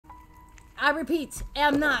I repeat,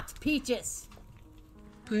 am not Peaches.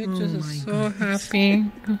 Peaches is so happy.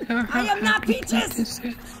 I am not Peaches!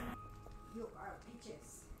 You are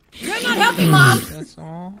Peaches. You're not helping, Mom! That's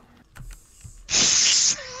all.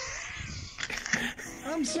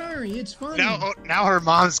 I'm sorry, it's funny. Now her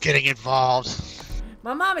mom's getting involved.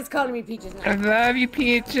 My mom is calling me Peaches now. I love you,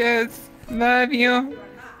 Peaches. Love you. You are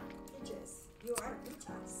not Peaches. You are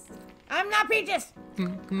Peaches. I'm not Peaches!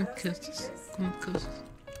 Give me kisses. Give me kisses.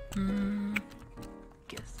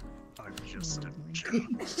 Kiss. I'm just a joke.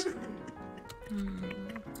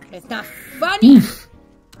 It's not funny!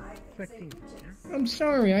 I'm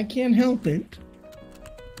sorry, I can't help it.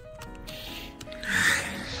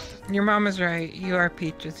 Your mom is right. You are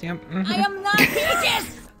Peaches. Yep. I am not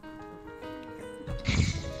Peaches!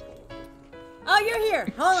 Oh, you're here.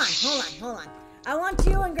 Hold on. I want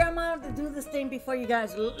you and Grandma to do this thing before you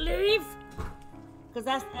guys leave. Because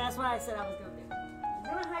that's what I said I was going to do.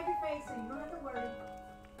 You're going to hide your face and you don't have to worry.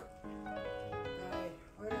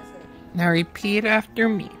 Where is it? Now repeat after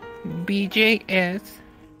me. BJ is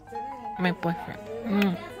my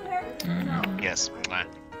boyfriend. Yes.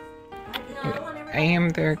 I am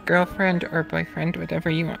their girlfriend or boyfriend, whatever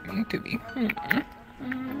you want me to be.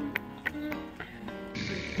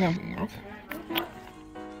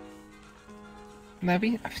 Love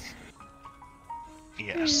you.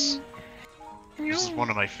 Yes. This is one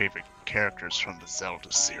of my favorite characters from the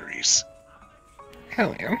Zelda series.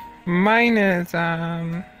 Hell yeah. Mine is, do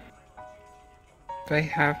I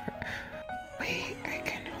have... Wait, I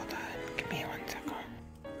can... Hold on. Give me 1 second.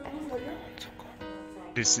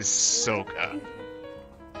 This is Soka.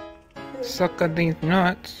 Suck on these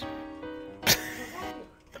nuts.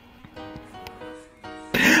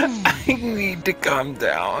 I need to calm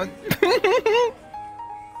down.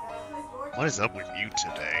 What is up with you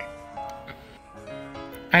today?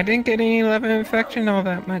 I didn't get any love and affection all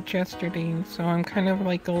that much yesterday, so I'm kind of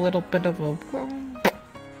like a little bit of a...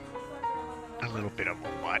 A little bit of a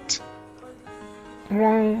what?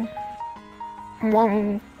 Wong.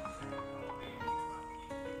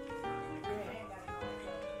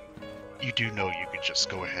 You do know you could just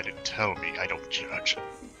go ahead and tell me. I don't judge.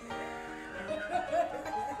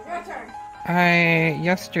 Your turn.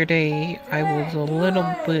 Yesterday, I was a little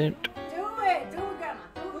bit... Do it,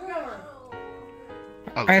 Grandma.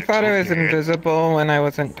 I thought I was invisible when I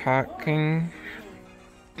wasn't talking.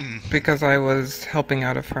 Because I was helping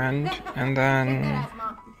out a friend, and then...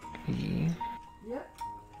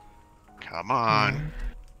 Come on.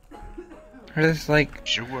 I just like...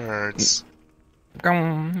 Use your words.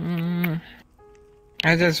 I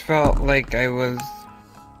just felt like I was...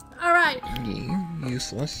 Alright.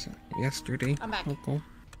 Useless yesterday. I'm back. Okay.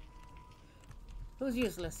 Who's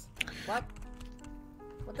useless? What?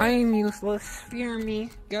 I'm useless. Fear me.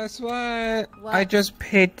 Guess what? I just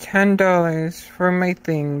paid $10 for my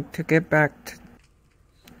thing to get back to...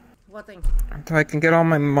 What thing? So I can get all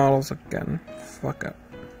my models again. Fuck up.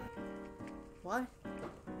 What?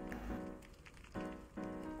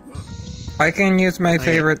 I can use my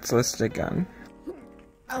favorites list again.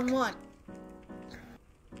 On what?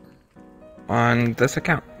 On this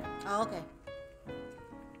account. Oh, okay.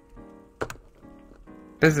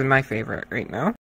 This is my favorite right now.